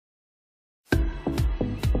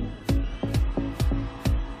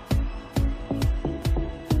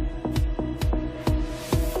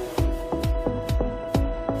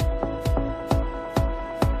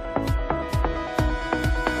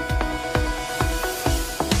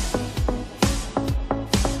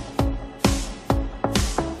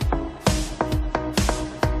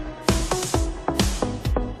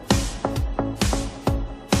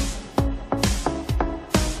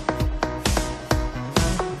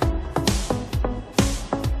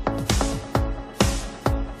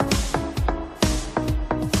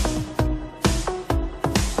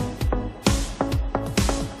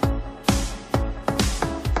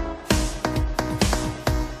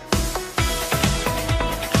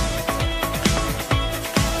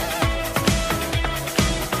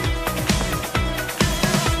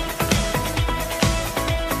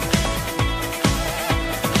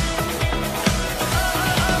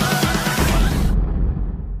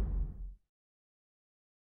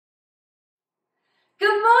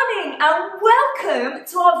welcome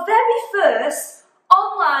to our very first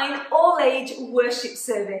online all-age worship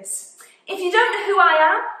service. If you don't know who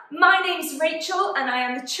I am, my name's Rachel and I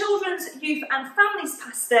am the Children's, Youth and Families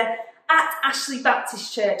Pastor at Ashley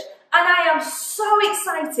Baptist Church, and I am so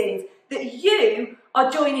excited that you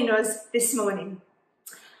are joining us this morning.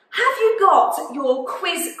 Have you got your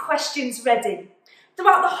quiz questions ready?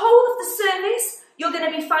 Throughout the whole of the service, you're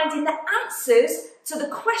going to be finding the answers to the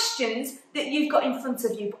questions that you've got in front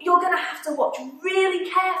of you, but you're going to have to watch really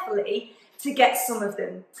carefully to get some of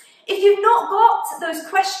them. If you've not got those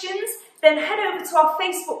questions, then head over to our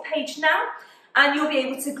Facebook page now and you'll be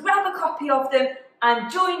able to grab a copy of them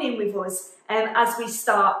and join in with us as we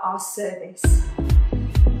start our service.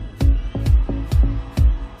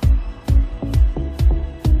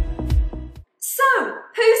 So,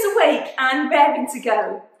 who's awake and raring to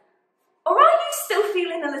go? Or are you still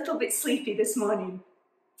feeling a little bit sleepy this morning?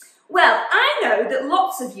 Well, I know that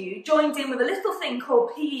lots of you joined in with a little thing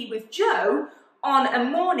called PE with Joe on a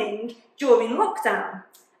morning during lockdown.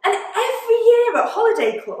 And every year at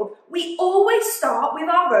Holiday Club, we always start with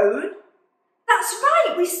our own. That's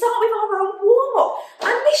right, we start with our own warm-up.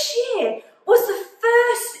 And this year was the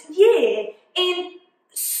first year in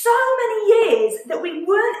so many years that we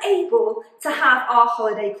weren't able to have our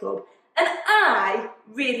Holiday Club. And I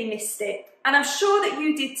really missed it. And I'm sure that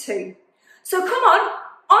you did too. So come on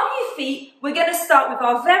your feet, we're going to start with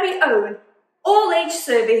our very own all-age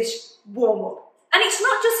service warm-up. And it's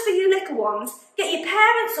not just for you little ones. Get your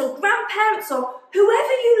parents or grandparents or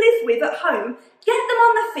whoever you live with at home, get them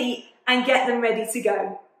on their feet and get them ready to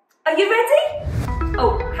go. Are you ready?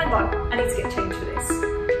 Oh, hang on, I need to get changed for this.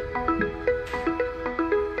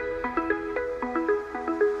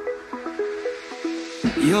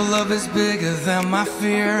 Your love is bigger than my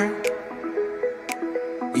fear.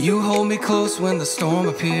 You hold me close when the storm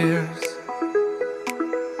appears.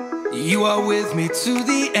 You are with me to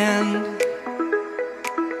the end.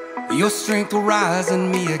 Your strength will rise in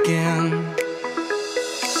me again.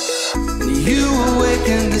 You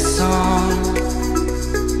awaken the song.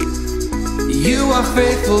 You are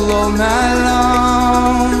faithful all night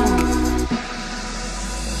long.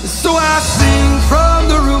 So I sing from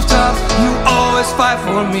the rooftops. You always fight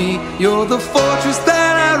for me. You're the fortress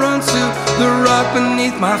that I run to, the rock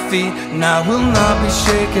beneath my feet. And I will not be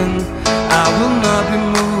shaken, I will not be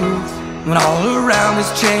moved. When all around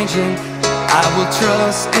is changing, I will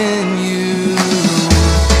trust in you.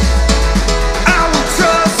 I will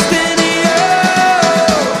trust in you.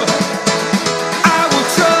 I will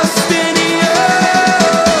trust in you.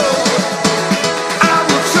 I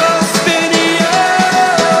will trust in you.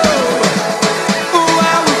 Oh,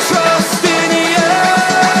 I will trust in you.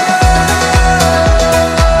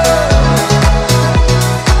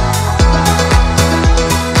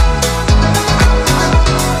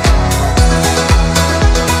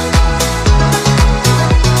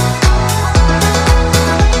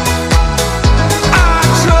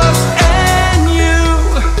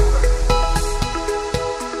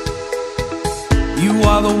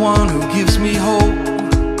 The one who gives me hope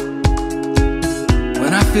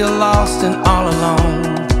when I feel lost and all alone.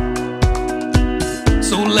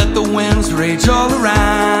 So let the winds rage all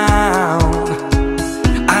around.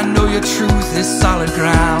 I know your truth is solid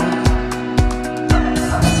ground.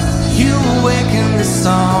 You awaken the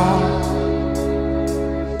song.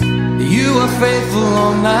 You are faithful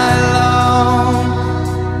all night long.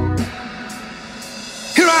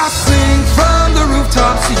 Here I sing from the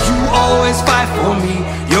rooftops, you always fight for me.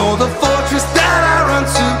 You're the fortress that I run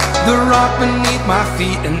to, the rock beneath my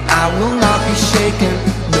feet. And I will not be shaken,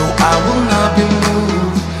 no, I will not be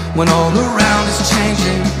moved. When all around is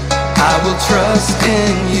changing, I will trust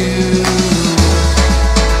in you.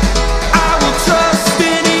 I will trust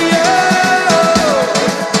in you.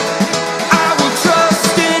 I will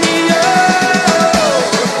trust in you.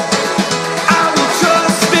 I will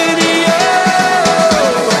trust in you.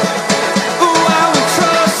 Oh, I will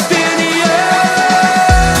trust in you.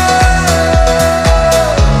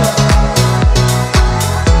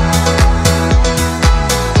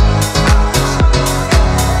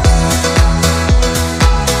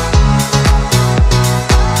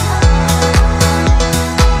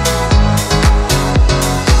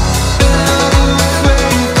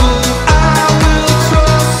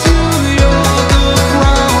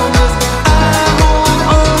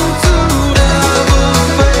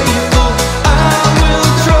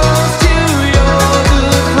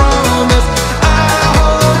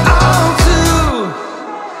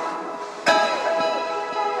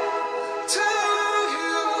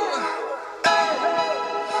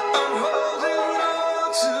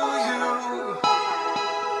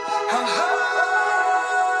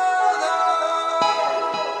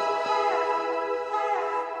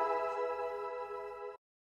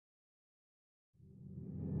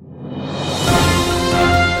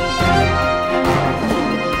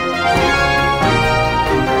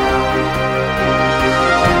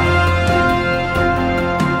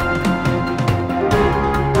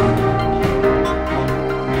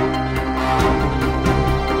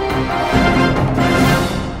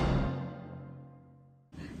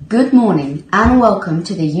 Good morning and welcome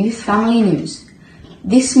to the Youth Family News.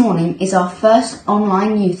 This morning is our first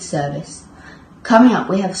online youth service. Coming up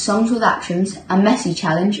we have songs with actions, a messy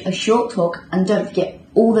challenge, a short talk, and don't forget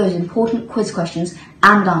all those important quiz questions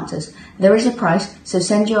and answers. There is a prize, so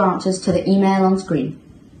send your answers to the email on screen.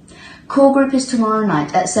 Call group is tomorrow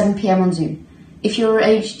night at 7 p.m. on Zoom. If you're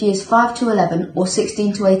aged years 5 to 11 or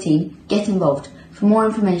 16 to 18, get involved. For more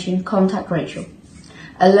information, contact Rachel.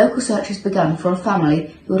 A local search has begun for a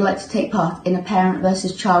family who would like to take part in a parent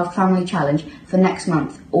versus child family challenge for next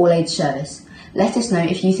month, all-age service. Let us know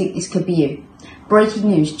if you think this could be you.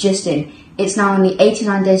 Breaking news just in. It's now only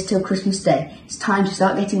 89 days till Christmas Day. It's time to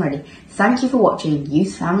start getting ready. Thank you for watching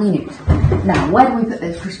Youth Family News. Now, where do we put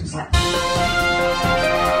those Christmas lights?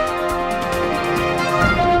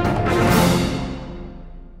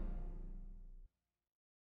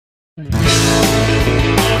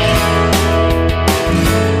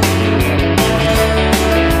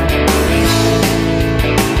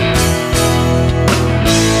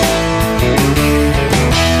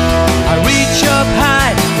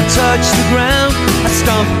 Touch the ground, I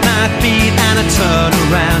stomp my feet and I turn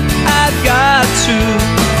around. I've got to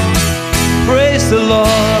praise the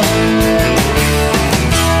Lord.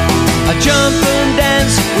 I jump and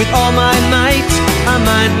dance with all my might. I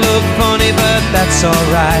might look funny, but that's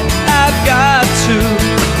alright. I've got to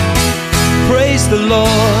praise the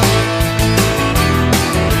Lord.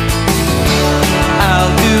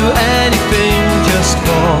 I'll do anything just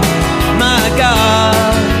for my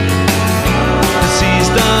God. He's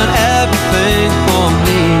done everything for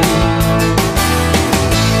me.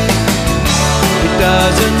 It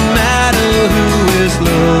doesn't matter who is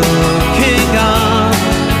looking on.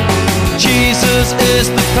 Jesus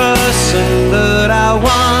is the person that I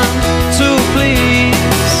want to please.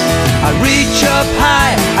 I reach up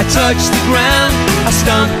high, I touch the ground, I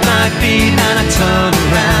stomp my feet and I turn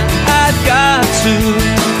around. I've got to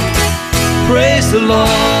praise the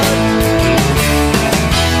Lord.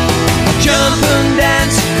 Jump and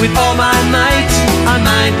dance with all my might. I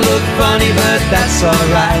might look funny, but that's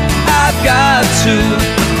alright. I've got to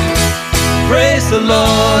praise the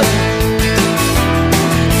Lord.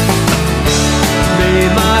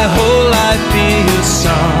 May my whole life be a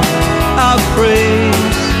song of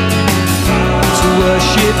praise, to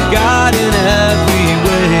worship God in every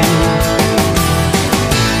way.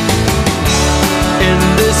 In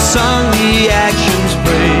this song the actions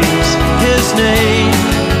praise His name.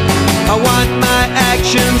 I want my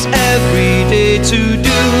actions every day to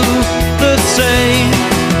do the same.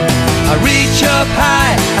 I reach up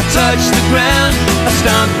high, I touch the ground, I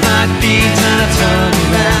stomp my feet and I turn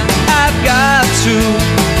around. I've got to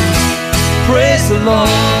praise the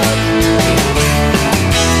Lord.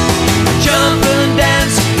 I jump and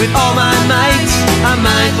dance with all my might. I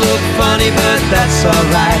might look funny, but that's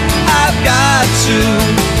alright. I've got to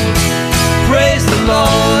praise the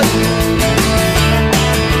Lord.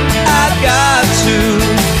 I've got to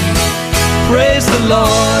praise the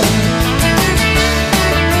Lord.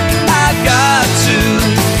 I've got to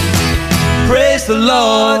praise the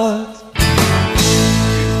Lord.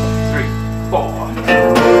 2, 3, 4.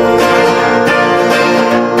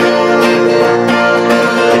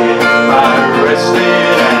 In my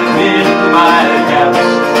resting and in my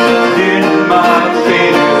house, in my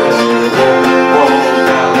fingers, the walls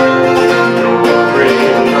down. Your bring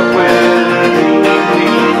up will lead me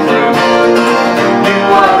through. You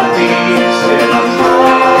are peace in the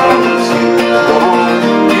troubles. Oh,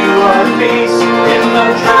 you are peace in the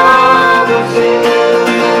troubles.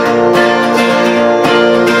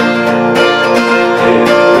 In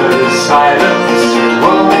the silence, you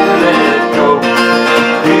won't let go.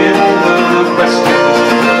 In the questions,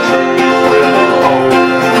 the truth will hold.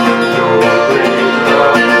 Your great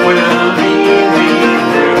love will lead me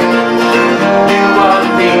through. You are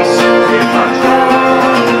peace in the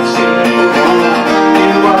troubled sea.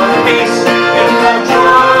 You are peace in the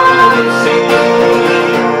troubled sea.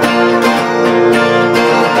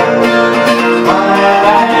 My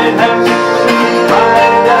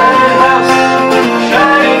lighthouse,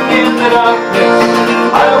 shining in the darkness,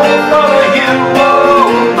 I will follow you. Oh,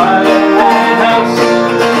 my lighthouse,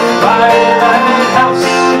 I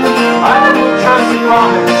will trust and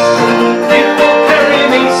promise. You will carry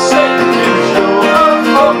me safe to shore.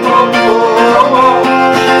 Oh, oh, oh, oh, oh.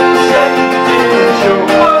 Safe to shore.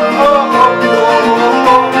 Oh, oh, oh, oh,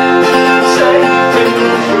 oh. Safe to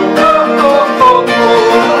shore. Oh, oh, oh,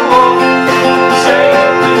 oh, oh.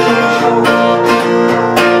 Safe to shore.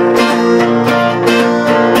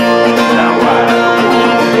 Now I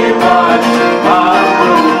only watch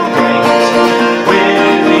tomorrow brings.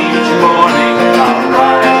 With each morning I'll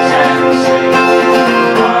rise and sing.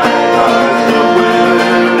 My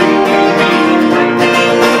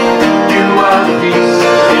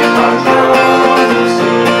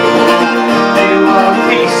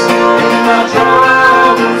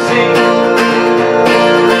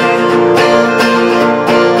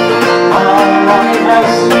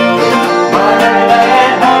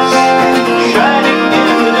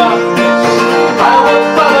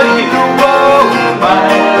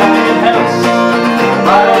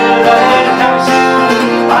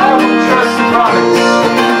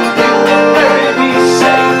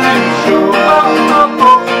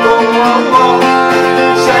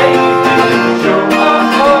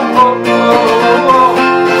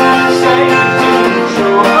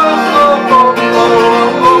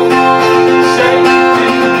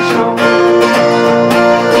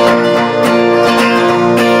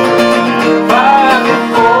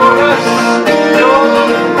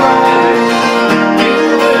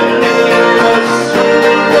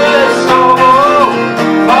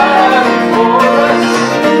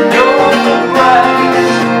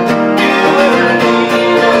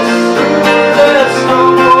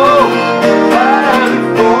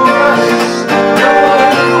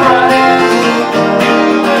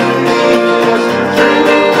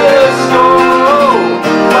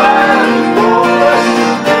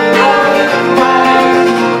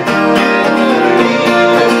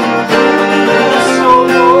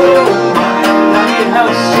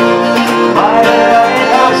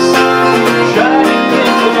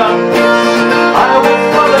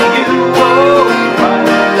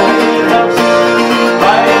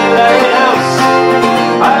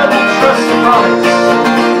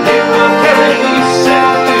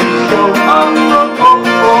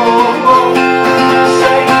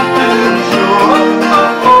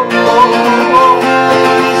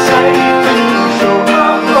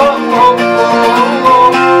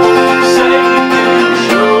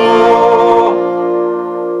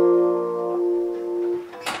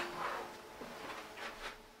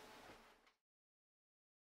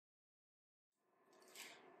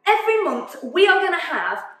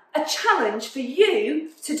challenge for you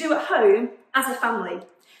to do at home as a family.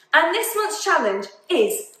 And this month's challenge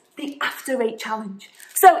is the After 8 challenge.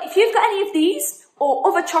 So if you've got any of these or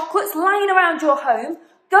other chocolates lying around your home,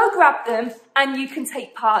 go grab them and you can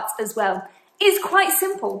take part as well. It's quite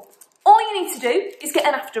simple. All you need to do is get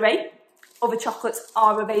an After 8. Other chocolates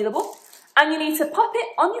are available. And you need to pop it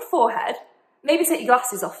on your forehead. Maybe take your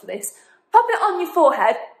glasses off for this. Pop it on your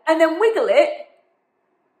forehead and then wiggle it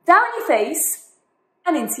down your face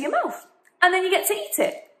and into your mouth. And then you get to eat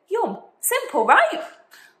it. Yum. Simple, right?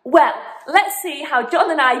 Well, let's see how John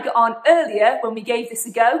and I got on earlier when we gave this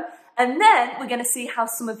a go. And then we're going to see how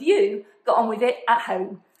some of you got on with it at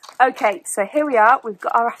home. Okay, so here we are. We've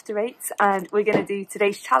got our After 8s and we're going to do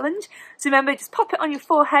today's challenge. So remember, just pop it on your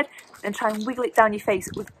forehead and try and wiggle it down your face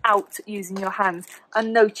without using your hands.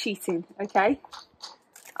 And no cheating, okay?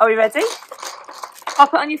 Are we ready?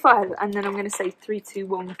 Pop it on your forehead and then I'm going to say 3, 2,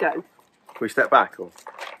 1, go. Can we step back or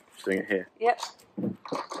just doing it here? Yep.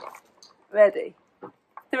 Ready?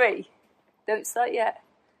 3. Don't start yet.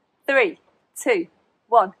 3, 2,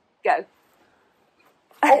 1, go.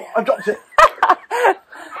 Oh, I dropped it.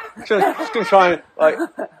 Just going to try and like.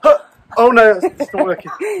 Oh no, it's not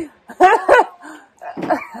working. You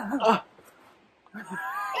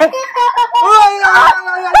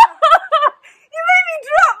made me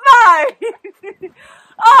drop mine!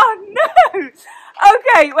 Oh no!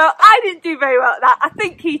 Okay, well I didn't do very well at that. I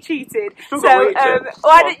think he cheated. So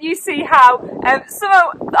why don't you see how some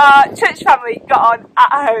of our church family got on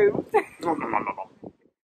at home?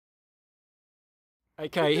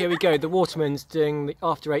 Okay, here we go. The Waterman's doing the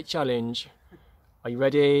After 8 challenge. Are you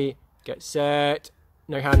ready? Get set.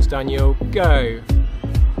 No hands, Daniel. Go.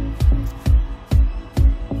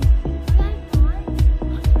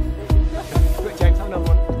 Quick, James, have another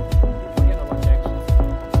one. Get another one, James.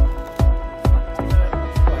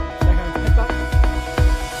 Right, no hands, head back.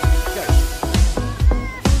 Go.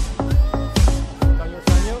 Daniel,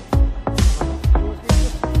 Daniel.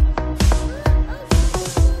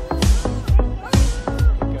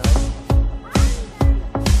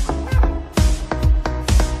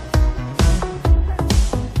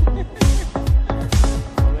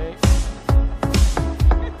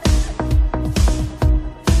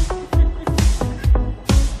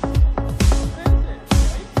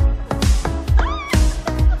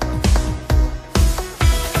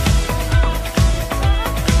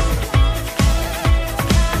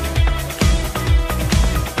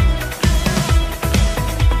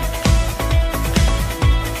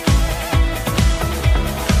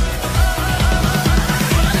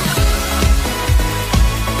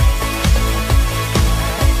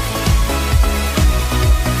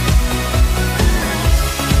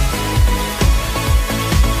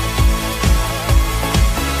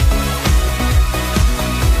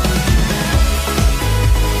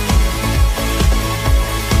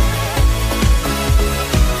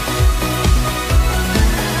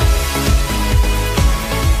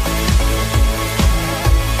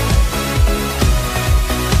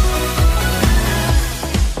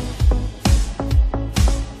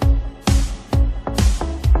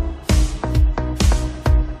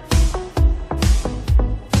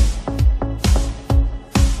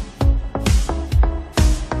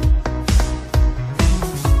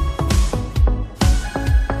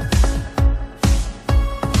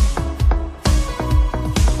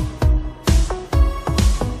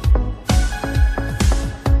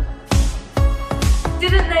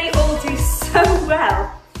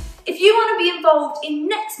 involved in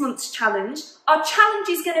next month's challenge, our challenge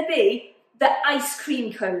is going to be the ice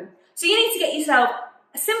cream cone. So you need to get yourself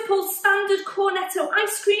a simple standard Cornetto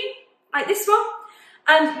ice cream, like this one,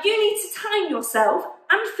 and you need to time yourself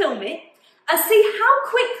and film it and see how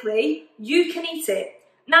quickly you can eat it.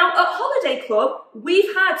 Now at Holiday Club,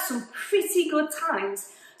 we've had some pretty good times.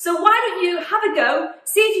 So why don't you have a go,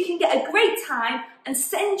 see if you can get a great time and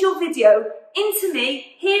send your video into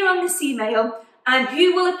me here on this email and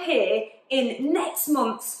you will appear in next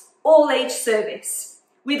month's all-age service.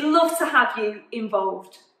 We'd love to have you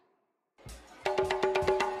involved.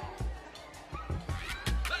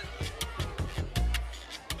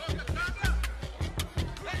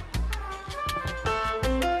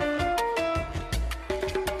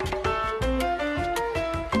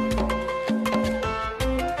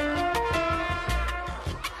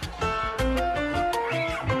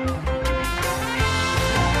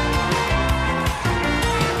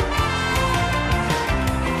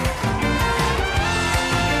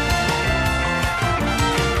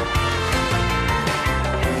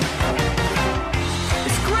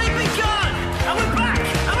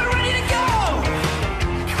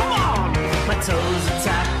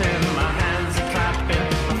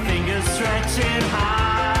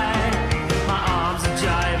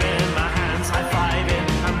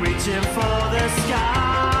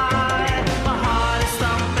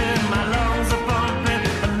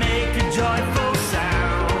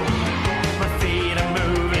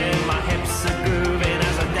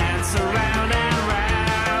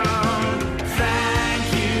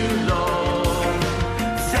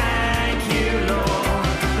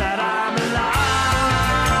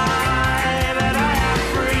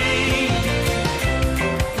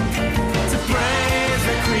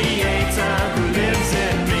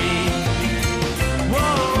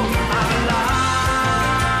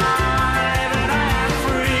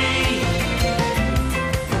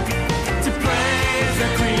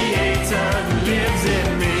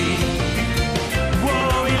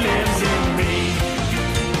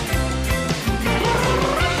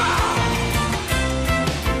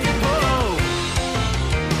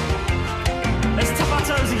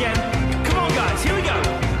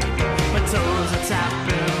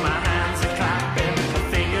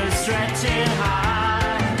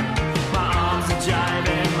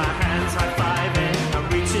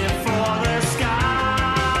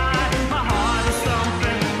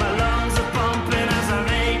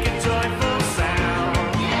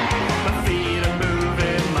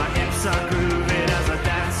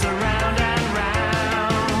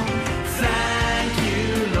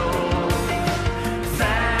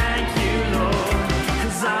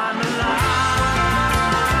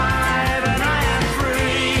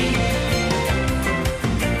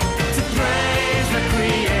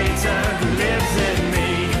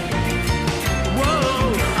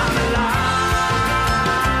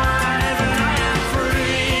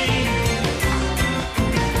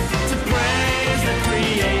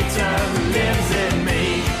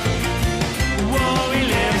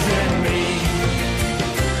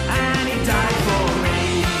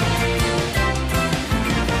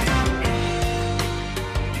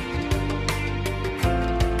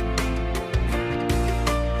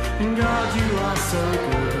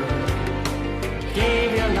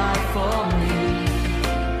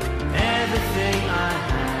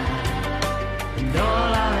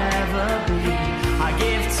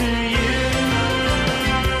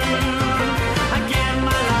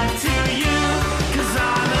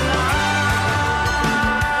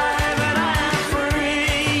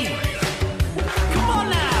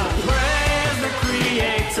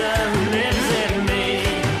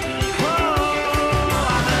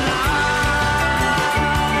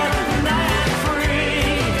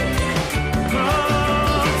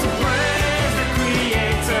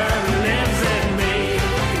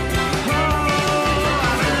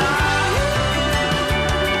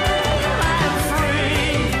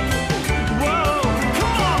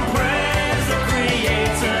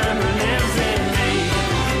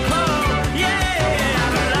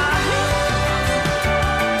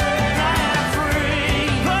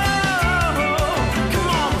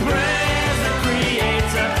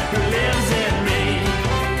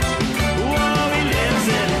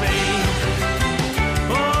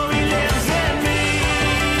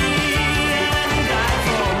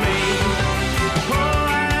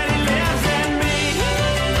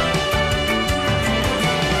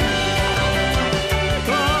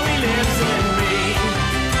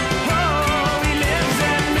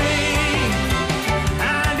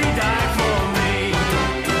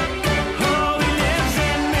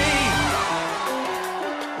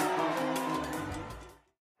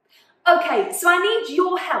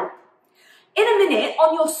 your help. In a minute,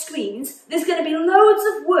 on your screens, there's going to be loads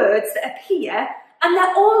of words that appear, and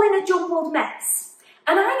they're all in a jumbled mess.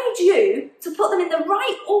 And I need you to put them in the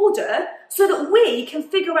right order so that we can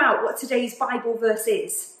figure out what today's Bible verse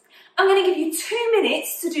is. I'm going to give you 2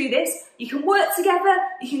 minutes to do this. You can work together,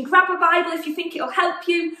 you can grab a Bible if you think it'll help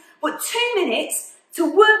you, but 2 minutes to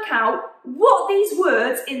work out what these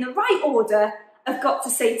words in the right order have got to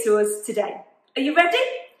say to us today. Are you ready?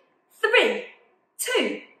 3,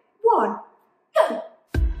 2, 1, go!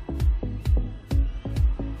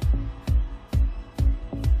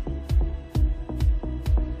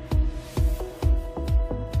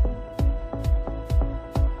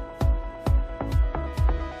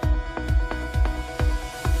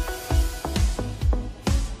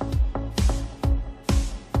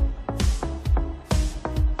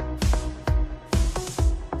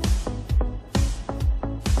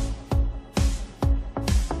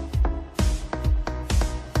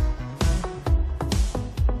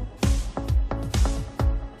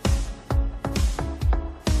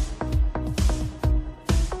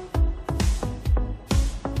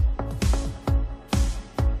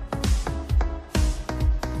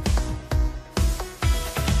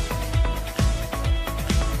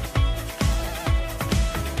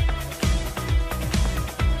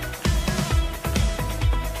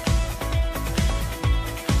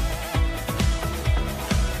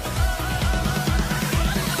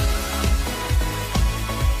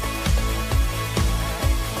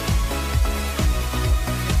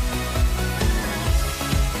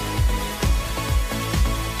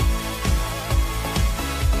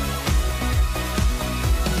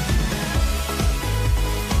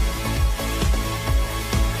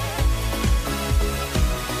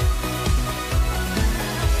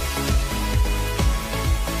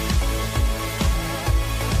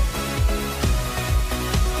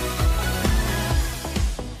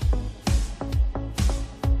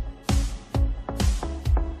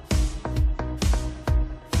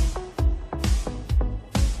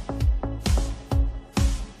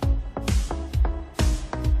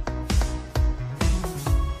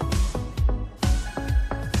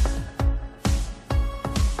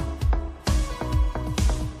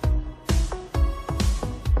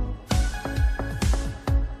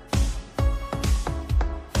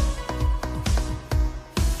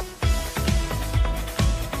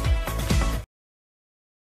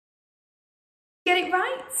 Get it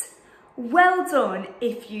right? Well done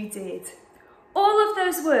if you did. All of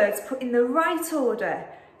those words put in the right order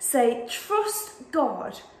say trust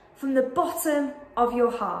God from the bottom of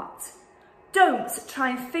your heart. Don't try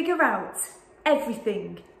and figure out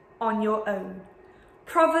everything on your own.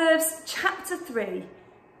 Proverbs chapter 3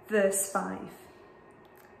 verse 5.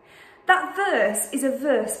 That verse is a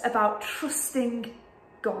verse about trusting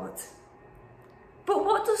God. But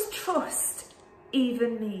what does trust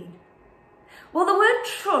even mean? Well, the word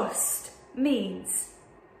trust means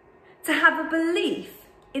to have a belief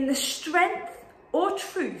in the strength or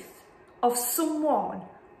truth of someone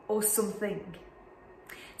or something.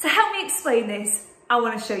 To help me explain this, I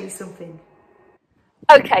want to show you something.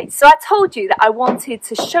 Okay, so I told you that I wanted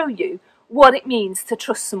to show you what it means to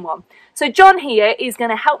trust someone. So John here is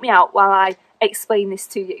going to help me out while I explain this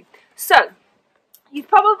to you. So, you've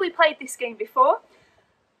probably played this game before,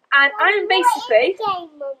 and I'm basically...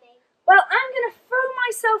 Well, I'm going to throw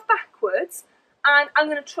myself backwards and I'm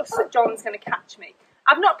going to trust that John's going to catch me.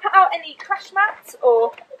 I've not put out any crash mats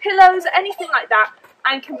or pillows or anything like that.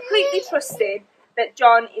 I'm completely trusting that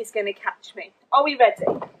John is going to catch me. Are we ready?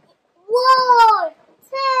 1,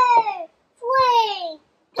 2, 3,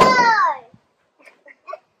 go!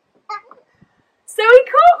 So he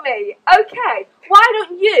caught me. Okay, why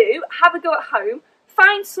don't you have a go at home,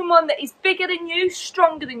 find someone that is bigger than you,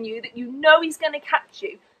 stronger than you, that you know is going to catch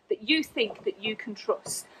you, that you think that you can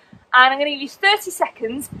trust. And I'm going to give you 30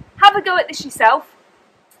 seconds, have a go at this yourself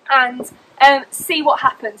and see what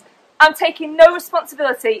happens. I'm taking no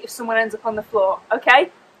responsibility if someone ends up on the floor,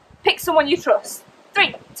 okay? Pick someone you trust.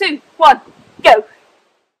 3, 2, 1, go.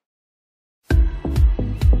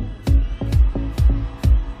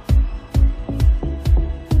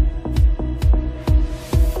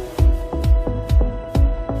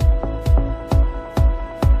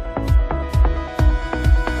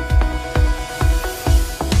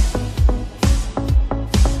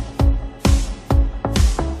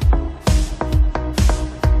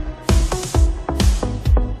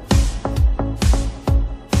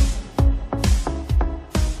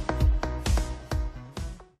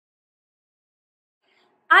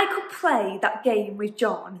 I could play that game with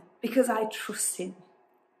John because I trust him.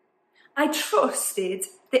 I trusted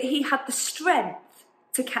that he had the strength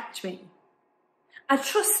to catch me. I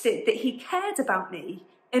trusted that he cared about me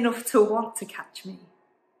enough to want to catch me.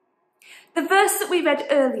 The verse that we read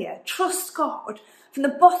earlier, trust God from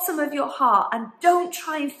the bottom of your heart and don't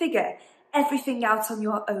try and figure everything out on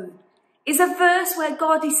your own, is a verse where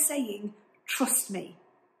God is saying, trust me.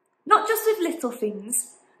 Not just with little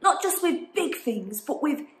things, not just with big things, but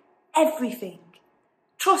with everything.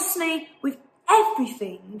 Trust me with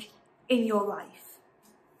everything in your life.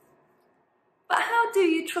 But how do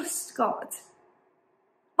you trust God?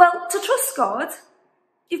 Well, to trust God,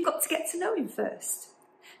 you've got to get to know him first.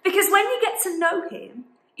 Because when you get to know him,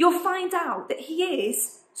 you'll find out that he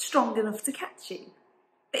is strong enough to catch you.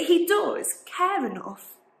 That he does care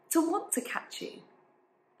enough to want to catch you.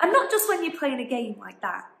 And not just when you're playing a game like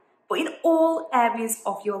that, but in all areas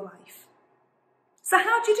of your life. So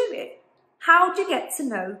how do you do it? How do you get to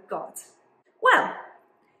know God? Well,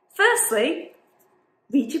 firstly,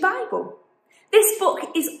 read your Bible. This book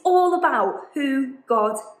is all about who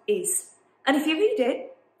God is. And if you read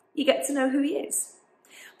it, you get to know who he is.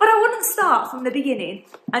 But I wouldn't start from the beginning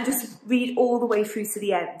and just read all the way through to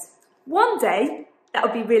the end. One day, that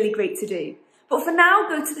would be really great to do. But for now,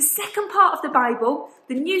 go to the second part of the Bible,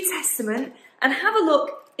 the New Testament, and have a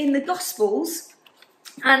look in the Gospels.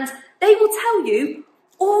 And they will tell you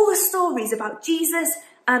all the stories about Jesus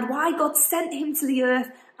and why God sent him to the earth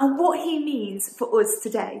and what he means for us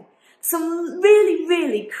today. Some really,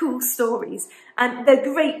 really cool stories, and they're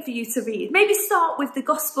great for you to read. Maybe start with the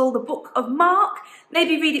Gospel, the book of Mark.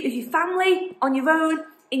 Maybe read it with your family, on your own,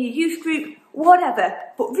 in your youth group, whatever.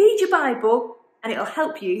 But read your Bible and it'll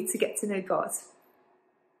help you to get to know God.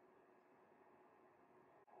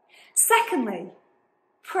 Secondly,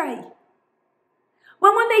 pray.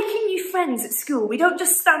 When we're making new friends at school, we don't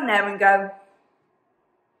just stand there and go,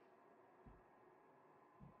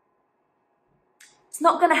 it's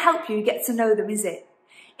not going to help you get to know them, is it?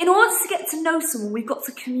 In order to get to know someone, we've got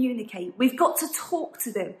to communicate. We've got to talk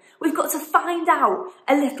to them. We've got to find out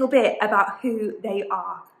a little bit about who they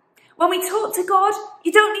are. When we talk to God,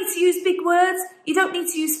 you don't need to use big words. You don't need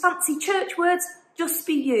to use fancy church words. Just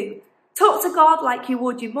be you. Talk to God like you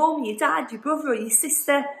would your mum, your dad, your brother or your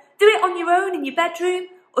sister. Do it on your own in your bedroom,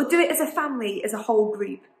 or do it as a family, as a whole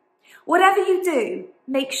group. Whatever you do,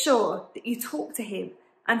 make sure that you talk to him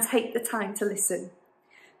and take the time to listen.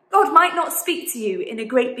 God might not speak to you in a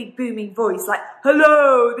great big booming voice like,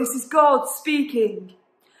 hello, this is God speaking.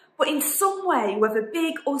 But in some way, whether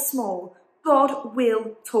big or small, God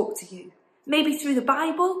will talk to you. Maybe through the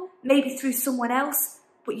Bible, maybe through someone else,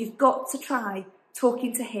 but you've got to try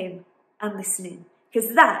talking to him and listening,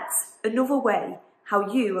 because that's another way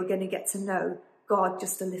how you are going to get to know God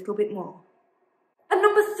just a little bit more. And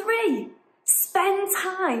number 3, spend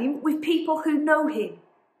time with people who know him.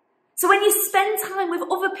 So when you spend time with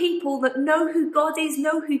other people that know who God is,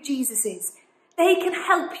 know who Jesus is, they can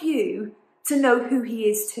help you to know who he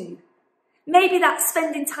is too. Maybe that's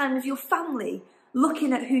spending time with your family,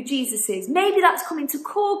 looking at who Jesus is. Maybe that's coming to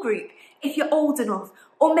core group if you're old enough,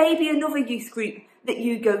 or maybe another youth group that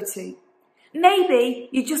you go to. Maybe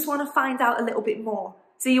you just want to find out a little bit more.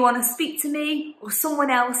 So you want to speak to me or someone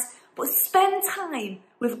else, but spend time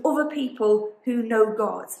with other people who know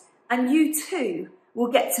God, and you too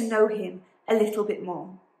will get to know him a little bit more.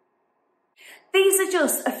 These are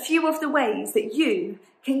just a few of the ways that you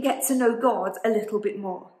can get to know God a little bit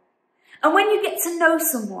more. And when you get to know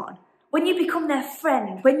someone, when you become their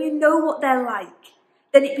friend, when you know what they're like,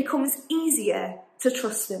 then it becomes easier to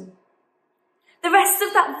trust them. The rest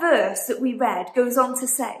of that verse that we read goes on to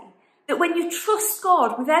say that when you trust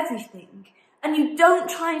God with everything and you don't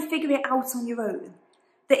try and figure it out on your own,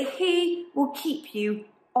 that he will keep you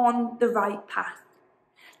on the right path.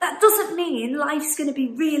 That doesn't mean life's going to be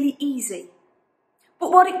really easy.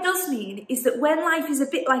 But what it does mean is that when life is a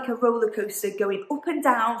bit like a roller coaster going up and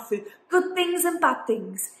down through good things and bad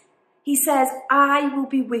things, he says, I will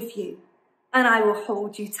be with you and I will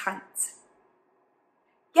hold you tight.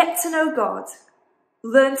 Get to know God,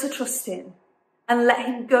 learn to trust him, and let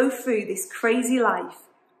him go through this crazy life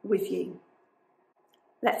with you.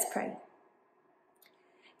 Let's pray.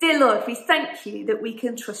 Dear Lord, we thank you that we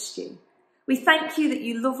can trust you. We thank you that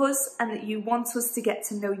you love us and that you want us to get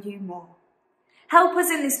to know you more. Help us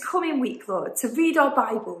in this coming week, Lord, to read our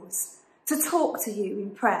Bibles, to talk to you in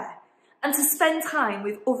prayer, and to spend time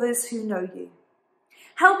with others who know you.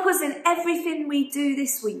 Help us in everything we do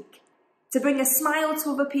this week to bring a smile to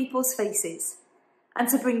other people's faces and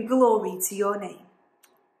to bring glory to your name.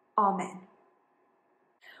 Amen.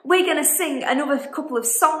 We're going to sing another couple of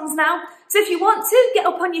songs now, so if you want to, get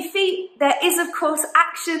up on your feet. There is, of course,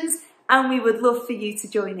 actions, and we would love for you to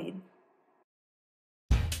join in.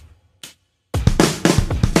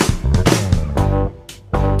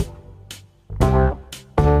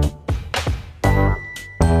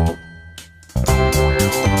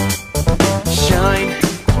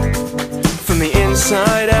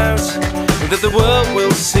 inside out, that the world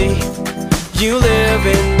will see you live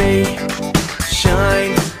in me.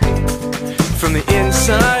 Shine from the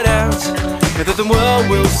inside out, that the world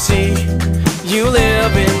will see you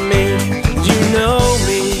live in me. You know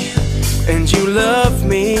me and you love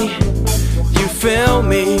me, you feel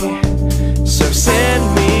me, so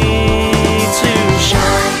send me to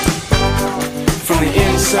shine from the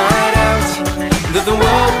inside out, that the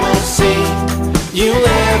world will see you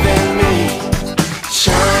live in me.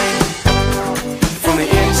 Shine from the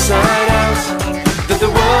inside out, that the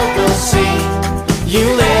world will see you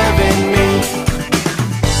live in me.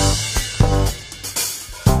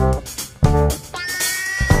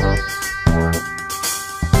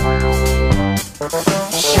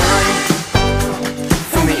 Shine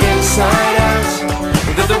from the inside out,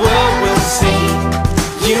 that the world will see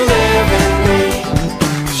you live in me.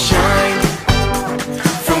 Shine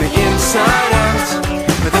from the inside out,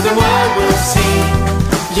 that the world will see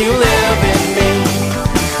you live in me.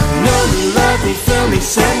 Know me, love me, feel me,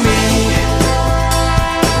 send me.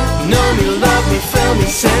 Know me, love me, feel me,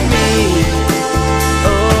 send me.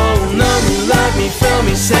 Oh, know me, love me, feel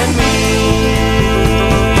me, send me.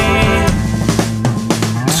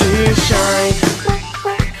 To shine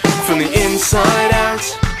from the inside out,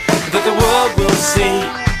 that the world will see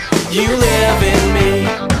you live in me.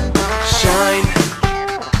 Shine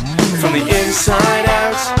from the inside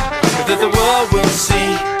out, that the world will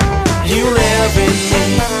see you live in me.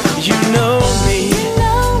 You know me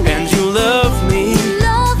and you love me,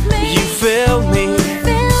 you feel me,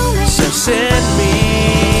 so send me.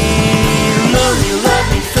 Know me, love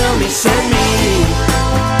me, feel me, send me.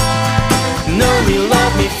 Know me,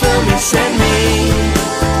 love me, feel me, send me.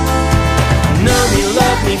 Know me,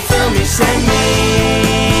 love me, feel me, send me.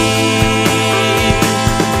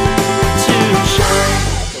 To shine.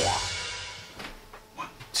 1,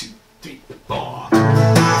 2, 3, 4.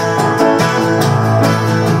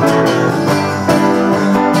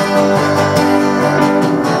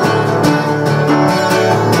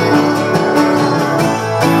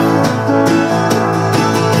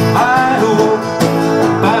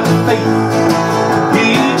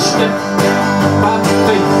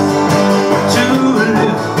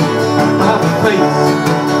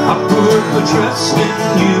 Trust in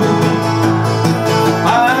you. I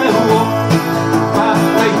walk by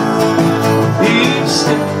faith, each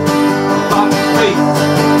step by faith,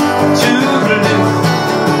 to live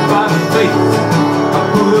by faith. I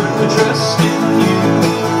put my trust in you.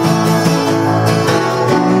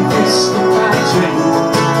 Every step I take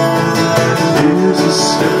is a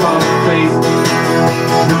step of faith.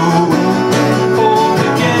 No weapon formed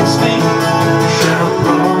against me shall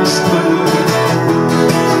prosper.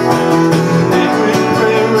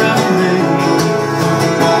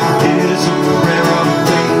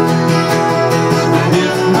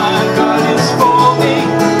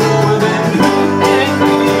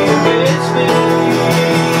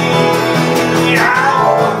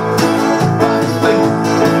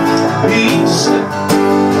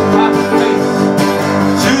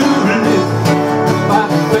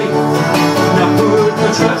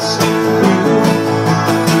 Trust in you.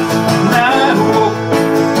 Now walk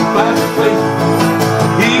by faith,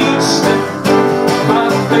 each step by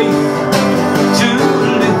faith, to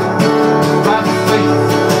live by faith.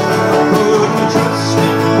 Put my trust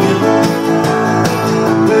in you.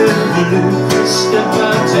 Every step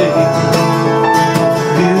I take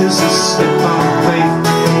is a step of faith.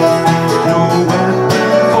 No weapon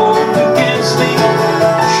formed against me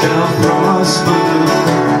shall prosper.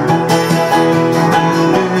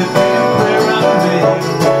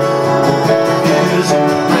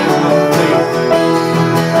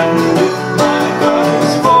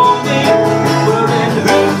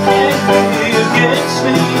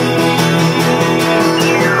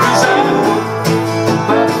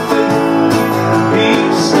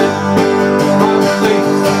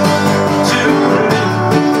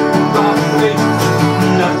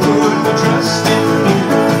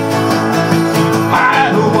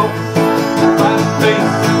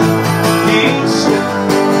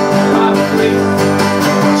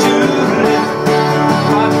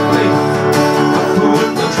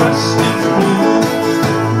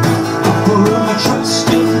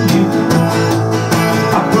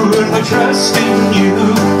 Trust in you.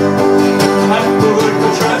 I put my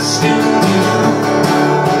trust in you.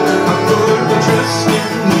 I put my trust in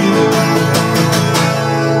you.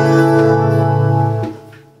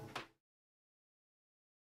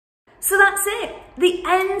 So that's it, the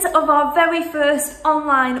end of our very first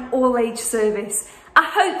online all-age service. I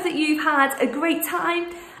hope that you've had a great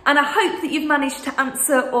time and I hope that you've managed to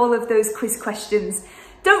answer all of those quiz questions.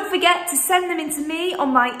 Don't forget to send them in to me on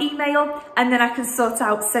my email, and then I can sort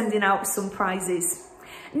out sending out some prizes.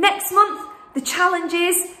 Next month, the challenge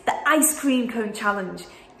is the ice cream cone challenge.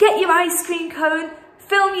 Get your ice cream cone,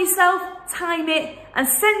 film yourself, time it, and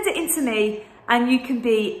send it in to me, and you can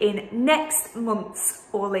be in next month's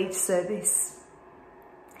All Age service.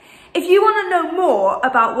 If you want to know more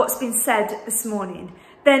about what's been said this morning,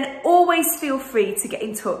 then always feel free to get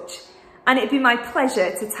in touch, and it'd be my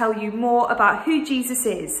pleasure to tell you more about who Jesus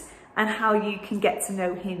is and how you can get to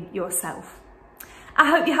know him yourself. I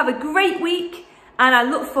hope you have a great week, and I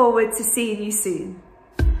look forward to seeing you soon.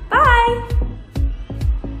 Bye!